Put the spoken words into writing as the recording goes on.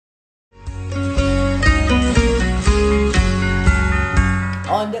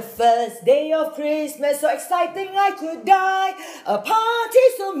the first day of Christmas, so exciting I could die. A party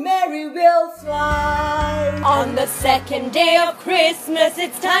so merry we'll fly. On the second day of Christmas,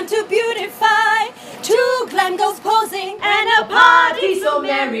 it's time to beautify. 2 glam girls posing and a party so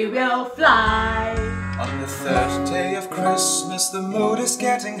merry we'll fly. On the third day of Christmas, the mood is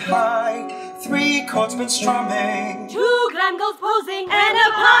getting high. 3 chords been strumming. 2 glam girls posing and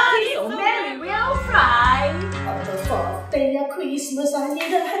a party so merry we'll fly. On the fourth day of Christmas, I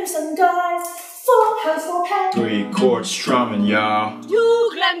need a handsome guy. 4 hands, 4 pants. 3 chords strumming, y'all.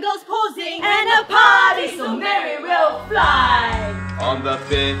 2 glam girls posing and a party so merry we'll fly. On the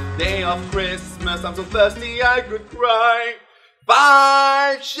 5th day of Christmas, I'm so thirsty I could cry.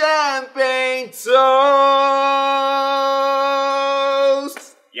 5 champagne toasts.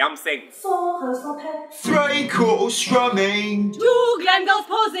 Yum sing. 4 hands, 4 pants. 3 chords strumming. 2 glam girls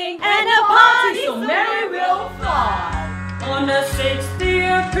posing and a party so merry we'll fly. On the 6th day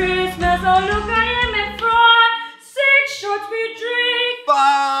of Christmas, oh look I am at fry. 6 shots we drink.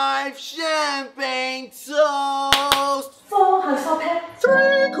 5 champagne toasts. 4 hands, 4 pants.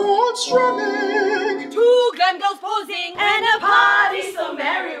 3 chords strumming. 2 glam girls posing and a party so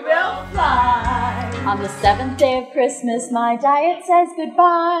merry we'll fly. On the 7th day of Christmas, my diet says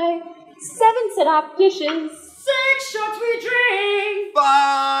goodbye. 7 sit-up dishes. 6 shots we drink.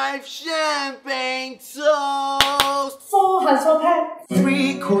 5 champagne toasts. 4 hands, 4 pants.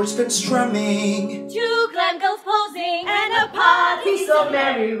 3 chords been strumming. 2 glam girls posing and a party so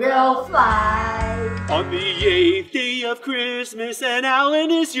merry we'll fly. On the 8th day of Christmas, and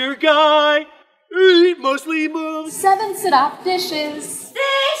Allan is your guy. 8 mostly moves. 7 sit-up dishes. 6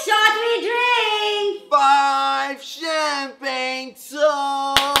 shots we drink. 5 champagne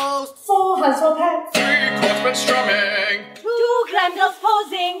toasts. 4 hands, 4 pants. 3 chords been strumming. 2 glam girls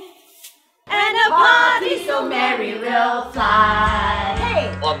posing and a party so merry we'll fly.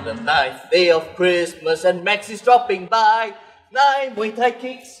 Hey! On the 9th day of Christmas, and Maxi's dropping by. 9 Muay Thai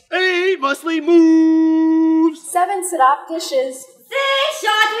kicks. 8 mostly moves. 7 sit-up dishes. 6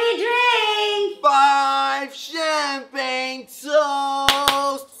 shots we drink. 5 champagne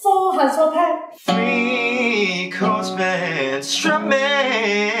toasts. 4 hands, 4 pants. 3 chords been strumming.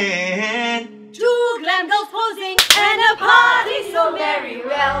 2 glam girls posing and a party so merry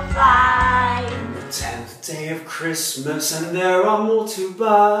we'll fly. The 10th day of Christmas, and there are more to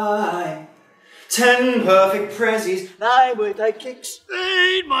buy. 10 perfect prezzies. 9 Muay Thai kicks.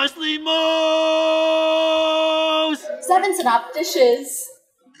 8 mostly moves. 7 sit-up dishes.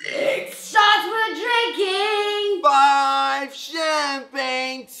 6 shots we're drinking. 5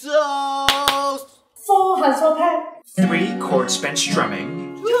 champagne toasts. 4 hands, 4 pants. 3 chords been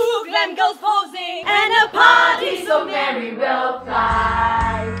strumming. 2 glam girls posing and a party so merry we'll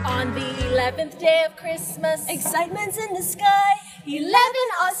fly. On the 11th day of Christmas, excitement's in the sky. 11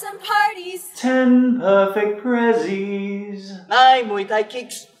 awesome parties. 10 perfect prezzies. 9 Muay Thai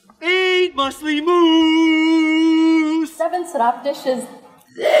kicks. 8 mostly moves. 7 sit-up dishes.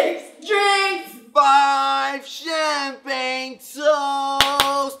 6 drinks. 5 champagne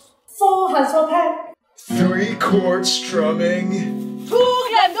toasts. 4 hands, 4 pants. 3 chords strumming. 2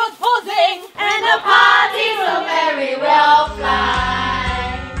 glam girls posing and a party so merry we'll fly.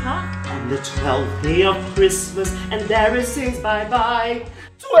 On the 12th day of Christmas, and Darius sings bye-bye.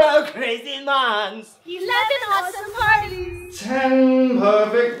 12 crazy months. 11 awesome parties. 10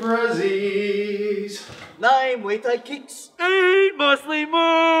 perfect prezzies. 9 Muay Thai kicks. 8 mostly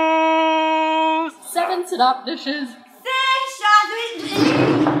moves. 7 sit-up dishes. 6 shots we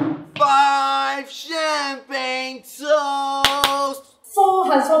drink. 5 champagne toasts. 4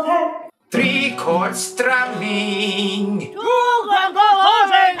 hands, 4 pants. 3 chords strumming. 2 glam girls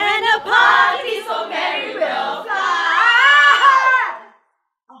posing and a party so merry we'll fly.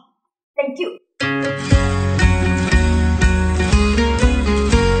 Thank you.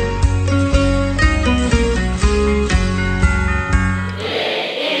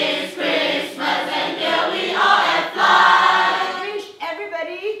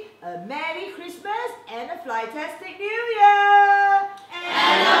 Merry Christmas and a FLYtastic New Year!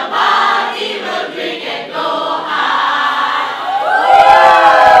 And a party will drink and go high.